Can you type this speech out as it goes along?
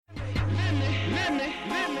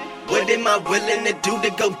What am I willing to do to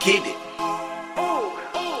go get it?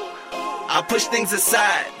 I push things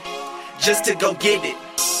aside just to go get it.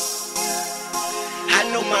 I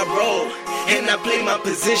know my role and I play my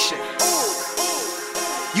position.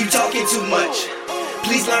 You talking too much.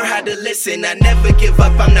 Please learn how to listen. I never give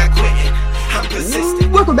up. I'm not quitting. I'm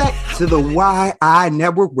persistent. Welcome back to the YI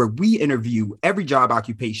Network, where we interview every job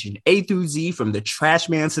occupation A through Z, from the trash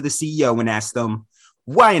man to the CEO, and ask them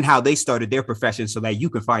why and how they started their profession so that you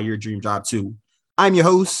can find your dream job too. I'm your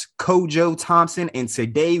host, Kojo Thompson, and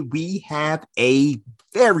today we have a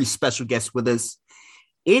very special guest with us.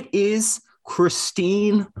 It is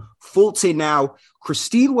Christine Fulton. Now,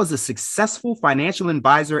 Christine was a successful financial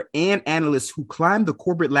advisor and analyst who climbed the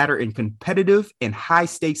corporate ladder in competitive and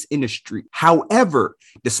high-stakes industry. However,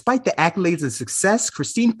 despite the accolades and success,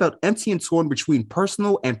 Christine felt empty and torn between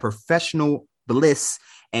personal and professional bliss.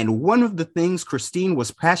 And one of the things Christine was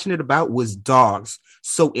passionate about was dogs.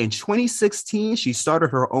 So in 2016, she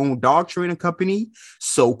started her own dog training company.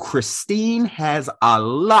 So Christine has a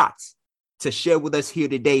lot to share with us here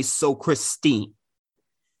today. So Christine,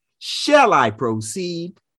 shall I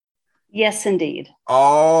proceed? Yes, indeed.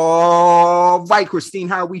 All right, Christine,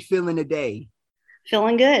 how are we feeling today?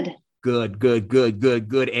 Feeling good.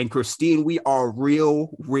 Good. And Christine, we are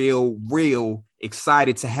real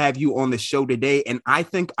excited to have you on the show today. And I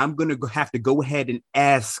think I'm going to have to go ahead and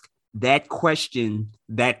ask that question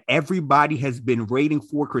that everybody has been waiting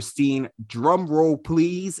for, Christine. Drum roll,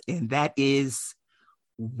 please. And that is,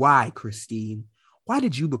 why, Christine? Why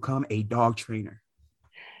did you become a dog trainer?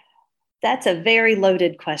 That's a very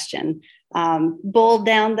loaded question. Boiled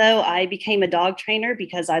down, though, I became a dog trainer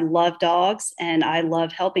because I love dogs and I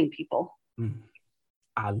love helping people.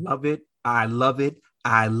 I love it.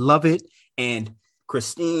 And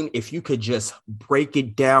Christine, if you could just break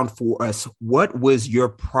it down for us, what was your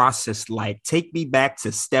process like? Take me back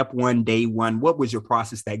to step one, day one. What was your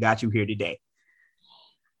process that got you here today?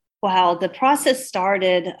 Wow, the process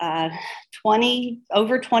started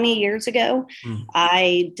over 20 years ago.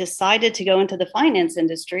 I decided to go into the finance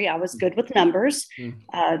industry. I was good with numbers,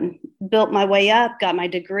 built my way up, got my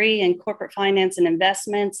degree in corporate finance and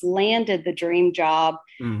investments, landed the dream job.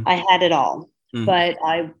 I had it all, but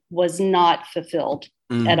I was not fulfilled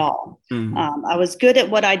at all. I was good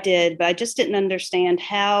at what I did, but I just didn't understand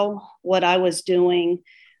how what I was doing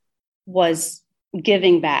was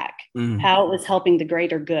giving back, how it was helping the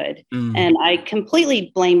greater good. And I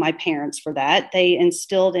completely blame my parents for that. They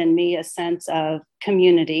instilled in me a sense of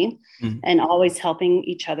community and always helping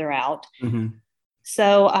each other out.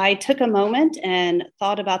 So I took a moment and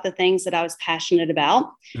thought about the things that I was passionate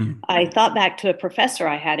about. I thought back to a professor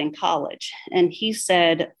I had in college, and he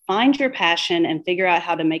said, find your passion and figure out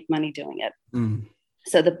how to make money doing it.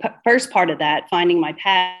 So the first part of that, finding my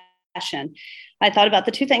passion, I thought about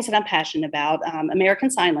the two things that I'm passionate about, American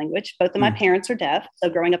Sign Language. Both of my parents are deaf. So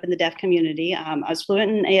growing up in the deaf community, I was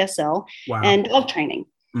fluent in ASL and dog training.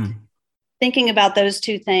 Thinking about those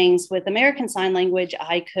two things, with American Sign Language,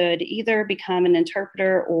 I could either become an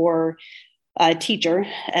interpreter or a teacher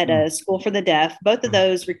at a school for the deaf. Both of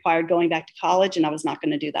those required going back to college, and I was not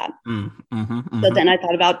going to do that. So then I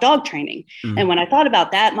thought about dog training. And when I thought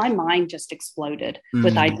about that, my mind just exploded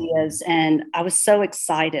with ideas, and I was so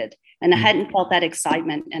excited. And I hadn't felt that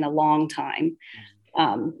excitement in a long time.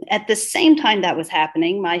 At the same time that was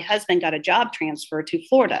happening, my husband got a job transfer to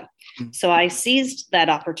Florida. So I seized that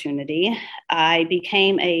opportunity. I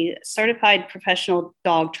became a certified professional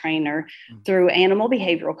dog trainer through Animal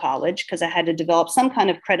Behavioral College because I had to develop some kind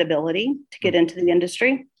of credibility to get into the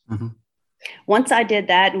industry. Once I did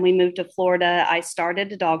that and we moved to Florida, I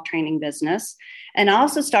started a dog training business. And I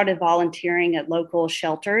also started volunteering at local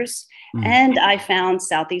shelters. And I found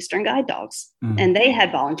Southeastern guide dogs, and they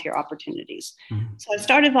had volunteer opportunities. So I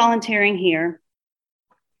started volunteering here.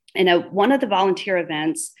 And at one of the volunteer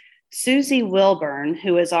events, Susie Wilburn,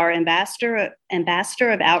 who is our ambassador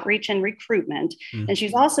of outreach and recruitment, and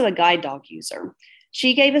she's also a guide dog user,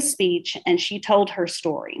 she gave a speech and she told her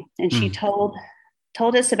story. And she told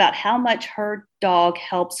us about how much her dog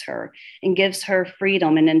helps her and gives her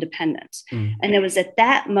freedom and independence. And it was at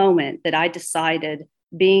that moment that I decided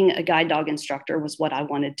being a guide dog instructor was what I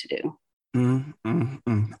wanted to do.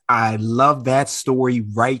 I love that story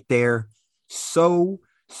right there. So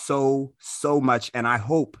much. And I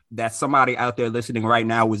hope that somebody out there listening right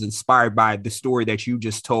now was inspired by the story that you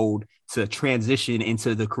just told to transition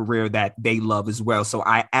into the career that they love as well. So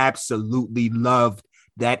I absolutely loved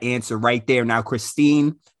that answer right there. Now,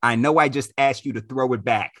 Christine, I know I just asked you to throw it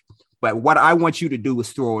back, but what I want you to do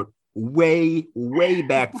is throw it way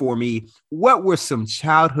back for me. What were some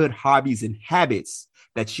childhood hobbies and habits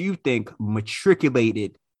that you think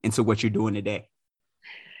matriculated into what you're doing today?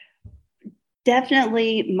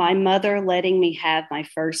 Definitely my mother letting me have my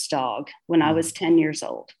first dog when I was 10 years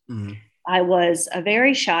old. Mm. I was a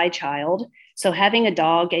very shy child, so having a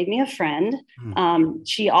dog gave me a friend.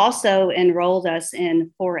 She also enrolled us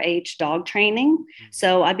in 4-H dog training,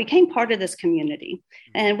 so I became part of this community.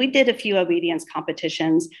 And we did a few obedience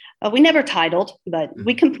competitions. We never titled, but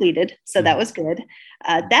we completed, so that was good.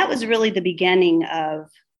 That was really the beginning of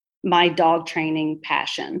my dog training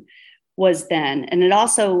passion was then. And it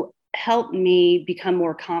also helped me become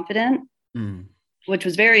more confident, which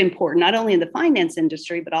was very important, not only in the finance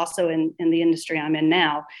industry, but also in the industry I'm in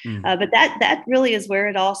now. But that really is where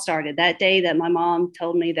it all started. That day that my mom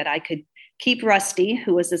told me that I could keep Rusty,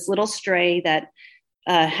 who was this little stray that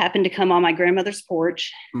happened to come on my grandmother's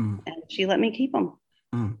porch, and she let me keep him.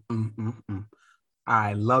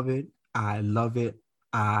 I love it. I love it.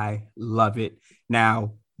 I love it.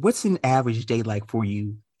 Now, what's an average day like for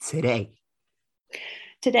you today?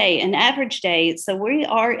 Today, an average day. So we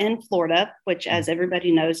are in Florida, which, as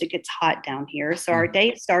everybody knows, it gets hot down here. So our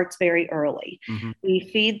day starts very early.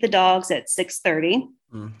 We feed the dogs at 6:30.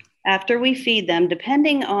 After we feed them,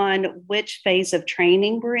 depending on which phase of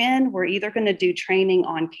training we're in, we're either going to do training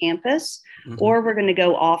on campus or we're going to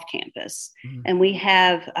go off campus. And we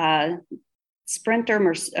have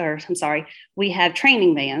we have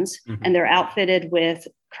training vans, and they're outfitted with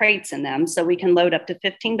crates in them, so we can load up to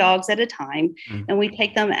 15 dogs at a time, and we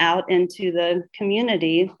take them out into the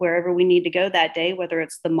community wherever we need to go that day, whether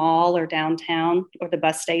it's the mall or downtown or the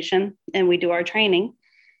bus station, and we do our training.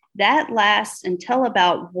 That lasts until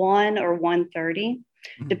about 1 or 1:30,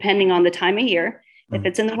 depending on the time of year. If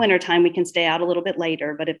it's in the wintertime, we can stay out a little bit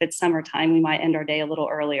later, but if it's summertime, we might end our day a little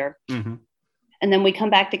earlier. And then we come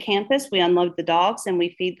back to campus, we unload the dogs, and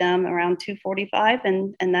we feed them around 2:45,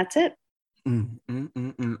 and that's it.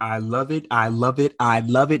 I love it. I love it. I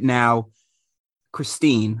love it. Now,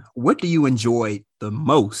 Christine, what do you enjoy the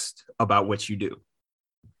most about what you do?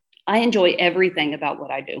 I enjoy everything about what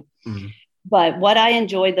I do. But what I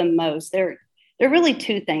enjoy the most, there are really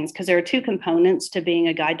two things, because there are two components to being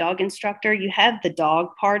a guide dog instructor. You have the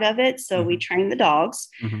dog part of it. So we train the dogs.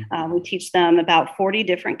 We teach them about 40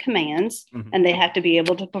 different commands, and they have to be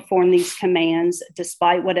able to perform these commands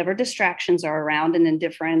despite whatever distractions are around and in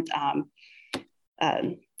different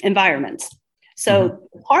environments. So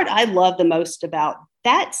the part I love the most about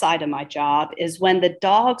that side of my job is when the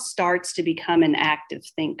dog starts to become an active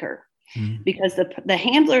thinker, because the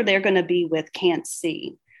handler they're going to be with can't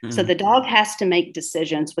see. So the dog has to make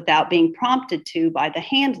decisions without being prompted to by the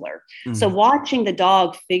handler. So watching the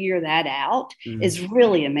dog figure that out is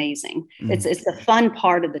really amazing. It's the fun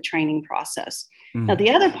part of the training process. Now,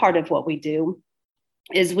 the other part of what we do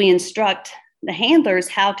is we instruct the handlers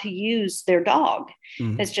how to use their dog.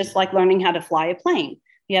 It's just like learning how to fly a plane.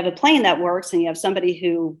 You have a plane that works and you have somebody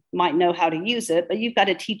who might know how to use it, but you've got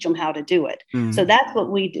to teach them how to do it. So that's what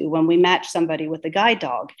we do when we match somebody with a guide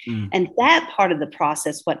dog. And that part of the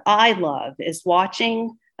process, what I love is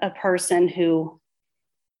watching a person who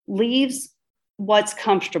leaves what's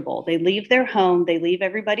comfortable. They leave their home, they leave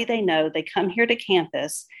everybody they know, they come here to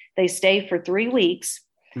campus, they stay for 3 weeks,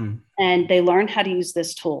 and they learn how to use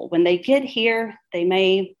this tool. When they get here, they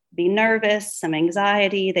may be nervous, some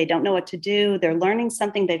anxiety, they don't know what to do. They're learning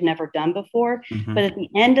something they've never done before. But at the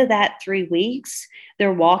end of that 3 weeks,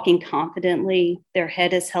 they're walking confidently. Their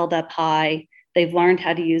head is held up high. They've learned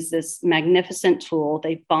how to use this magnificent tool.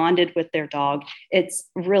 They've bonded with their dog. It's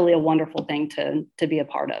really a wonderful thing to be a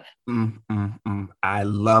part of. I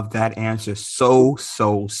love that answer so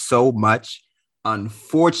much.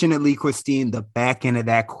 Unfortunately, Christine, the back end of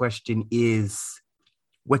that question is,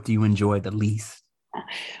 what do you enjoy the least?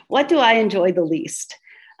 What do I enjoy the least?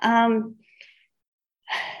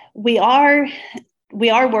 We are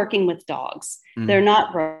working with dogs. They're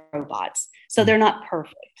not robots, so they're not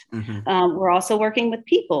perfect. We're also working with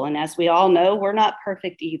people. And as we all know, we're not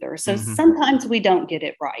perfect either. So sometimes we don't get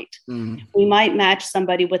it right. We might match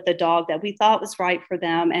somebody with a dog that we thought was right for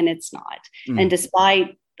them, and it's not. And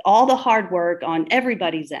despite all the hard work on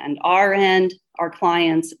everybody's end, our end, our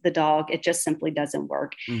clients, the dog, it just simply doesn't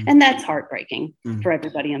work. And that's heartbreaking for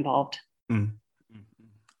everybody involved.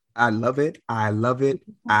 I love it. I love it.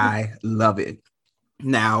 I love it.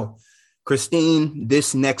 Now, Christine,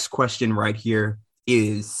 this next question right here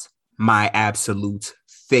is my absolute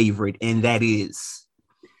favorite. And that is,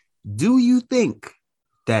 do you think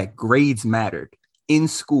that grades mattered in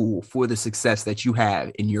school for the success that you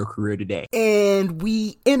have in your career today? And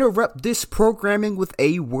we interrupt this programming with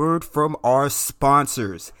a word from our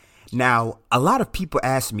sponsors. Now, a lot of people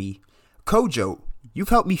ask me, Kojo, You've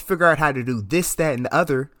helped me figure out how to do this, that, and the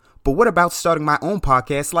other. But what about starting my own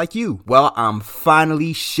podcast like you? Well, I'm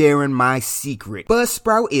finally sharing my secret.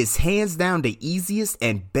 Buzzsprout is hands down the easiest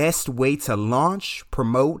and best way to launch,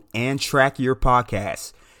 promote, and track your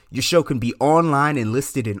podcast. Your show can be online and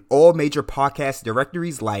listed in all major podcast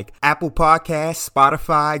directories like Apple Podcasts,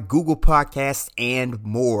 Spotify, Google Podcasts, and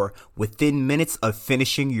more within minutes of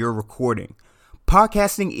finishing your recording.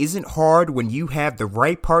 Podcasting isn't hard when you have the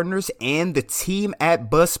right partners, and the team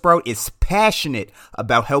at Buzzsprout is passionate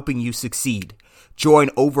about helping you succeed. Join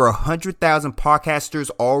over 100,000 podcasters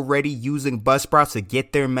already using Buzzsprout to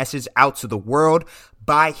get their message out to the world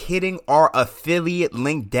by hitting our affiliate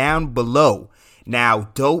link down below. Now,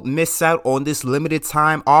 don't miss out on this limited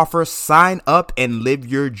time offer. Sign up and live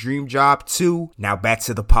your dream job too. Now back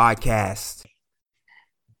to the podcast.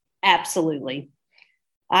 Absolutely.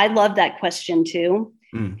 I love that question too.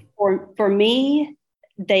 For me,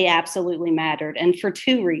 they absolutely mattered. And for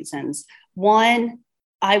two reasons. One,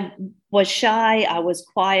 I was shy. I was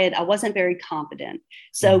quiet. I wasn't very confident.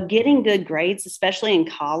 So getting good grades, especially in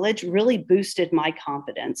college, really boosted my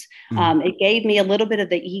confidence. It gave me a little bit of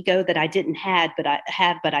the ego that I didn't have,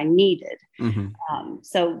 but I needed.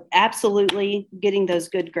 So absolutely getting those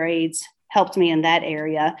good grades helped me in that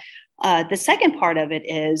area. The second part of it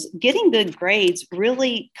is getting good grades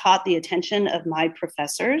really caught the attention of my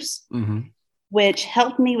professors, which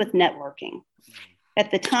helped me with networking. At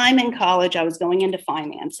the time in college, I was going into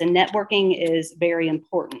finance, and networking is very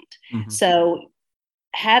important. So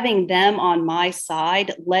having them on my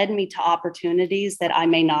side led me to opportunities that I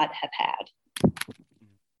may not have had.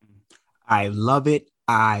 I love it.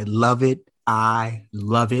 I love it. I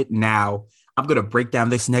love it. Now, I'm going to break down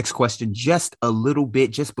this next question just a little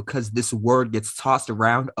bit, just because this word gets tossed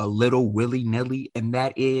around a little willy-nilly, and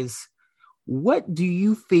that is, what do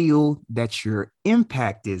you feel that your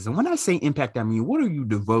impact is? And when I say impact, I mean, what are you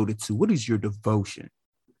devoted to? What is your devotion?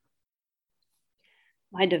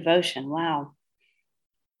 My devotion. Wow.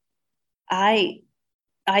 I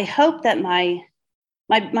hope that my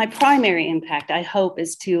primary impact, I hope,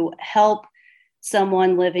 is to help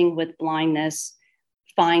someone living with blindness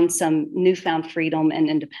find some newfound freedom and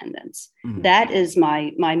independence. That is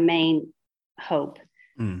my main hope.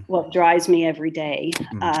 What drives me every day.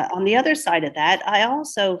 On the other side of that, I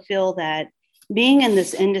also feel that being in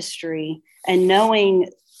this industry and knowing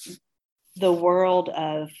the world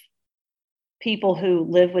of people who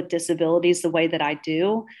live with disabilities the way that I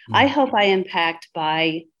do, I hope I impact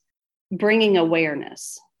by bringing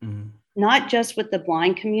awareness, not just with the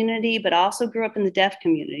blind community, but also grew up in the deaf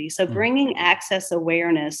community. So bringing access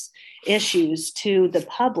awareness issues to the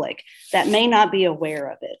public that may not be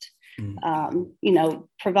aware of it.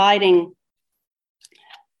 Providing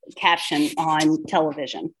caption on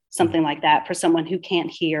television, something like that for someone who can't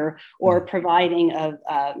hear, or providing a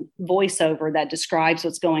voiceover that describes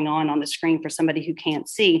what's going on the screen for somebody who can't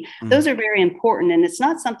see. Those are very important. And it's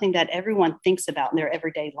not something that everyone thinks about in their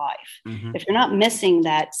everyday life. If you're not missing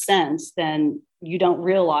that sense, then you don't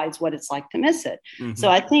realize what it's like to miss it. So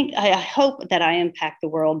I hope that I impact the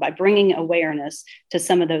world by bringing awareness to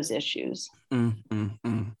some of those issues.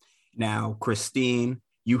 Now, Christine,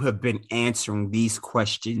 you have been answering these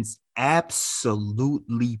questions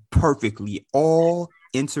absolutely perfectly all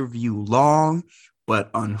interview long, but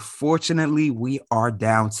unfortunately, we are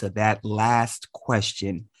down to that last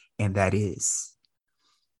question, and that is,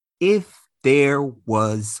 if there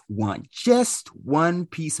was just one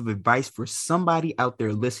piece of advice for somebody out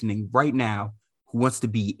there listening right now who wants to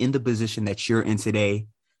be in the position that you're in today,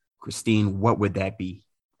 Christine, what would that be?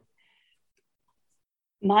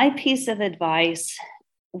 My piece of advice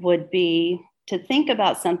would be to think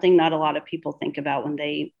about something not a lot of people think about when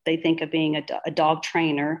they think of being a dog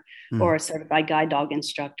trainer or a certified guide dog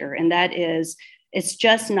instructor. And that is, it's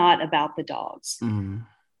just not about the dogs.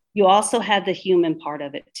 You also have the human part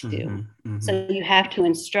of it too. So you have to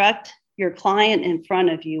instruct your client in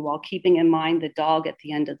front of you while keeping in mind the dog at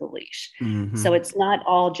the end of the leash. So it's not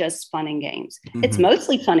all just fun and games. It's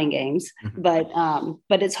mostly fun and games, but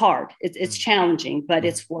it's hard. It's challenging, but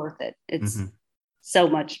it's worth it. It's so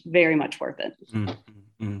much, very much worth it.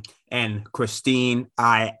 And Christine,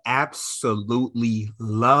 I absolutely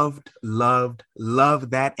loved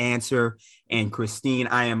that answer. And Christine,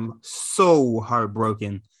 I am so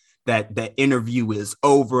heartbroken that the interview is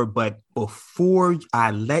over. But before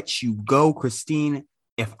I let you go, Christine,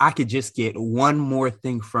 if I could just get one more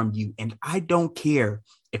thing from you, and I don't care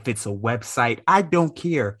if it's a website, I don't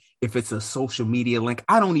care if it's a social media link,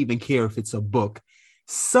 I don't even care if it's a book,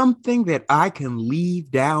 something that I can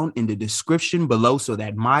leave down in the description below so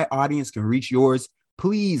that my audience can reach yours.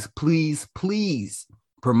 Please, please, please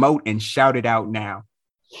promote and shout it out now.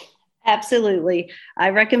 Absolutely. I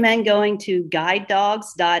recommend going to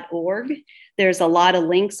guidedogs.org. There's a lot of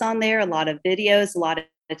links on there, a lot of videos, a lot of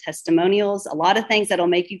testimonials, a lot of things that'll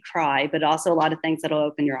make you cry, but also a lot of things that'll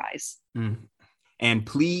open your eyes. And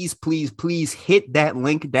please, please, please hit that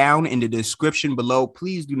link down in the description below.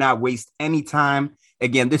 Please do not waste any time.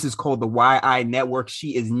 Again, this is called the YI Network.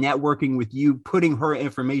 She is networking with you, putting her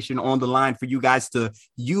information on the line for you guys to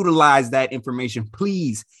utilize that information.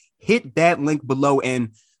 Please hit that link below.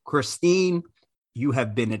 And Christine, you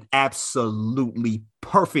have been an absolutely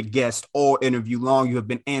perfect guest all interview long. You have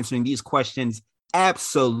been answering these questions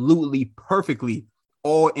absolutely perfectly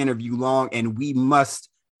all interview long. And we must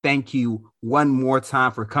thank you one more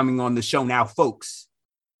time for coming on the show. Now, folks,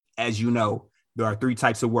 as you know, there are 3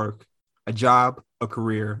 types of work: a job, a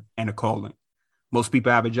career, and a calling. Most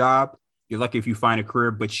people have a job. You're lucky if you find a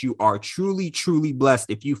career, but you are truly, truly blessed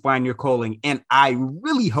if you find your calling. And I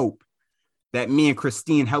really hope that me and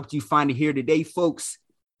Christine helped you find it here today, folks.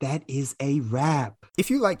 That is a wrap. If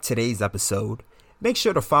you like today's episode, make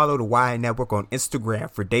sure to follow the YI Network on Instagram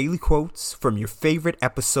for daily quotes from your favorite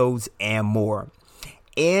episodes and more.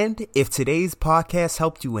 And if today's podcast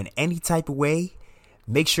helped you in any type of way,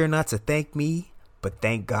 make sure not to thank me, but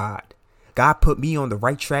thank God. God put me on the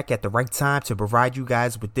right track at the right time to provide you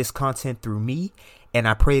guys with this content through me. And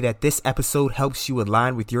I pray that this episode helps you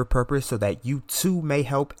align with your purpose so that you too may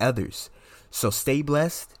help others. So stay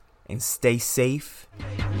blessed and stay safe.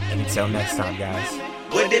 And until next time, guys.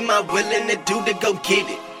 What am I willing to do to go get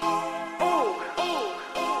it?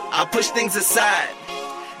 I push things aside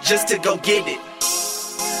just to go get it.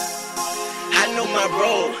 I know my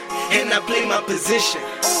role and I play my position.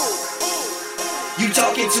 You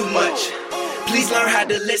talking too much. Please learn how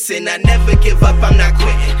to listen. I never give up. I'm not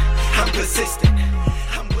quitting. I'm persistent.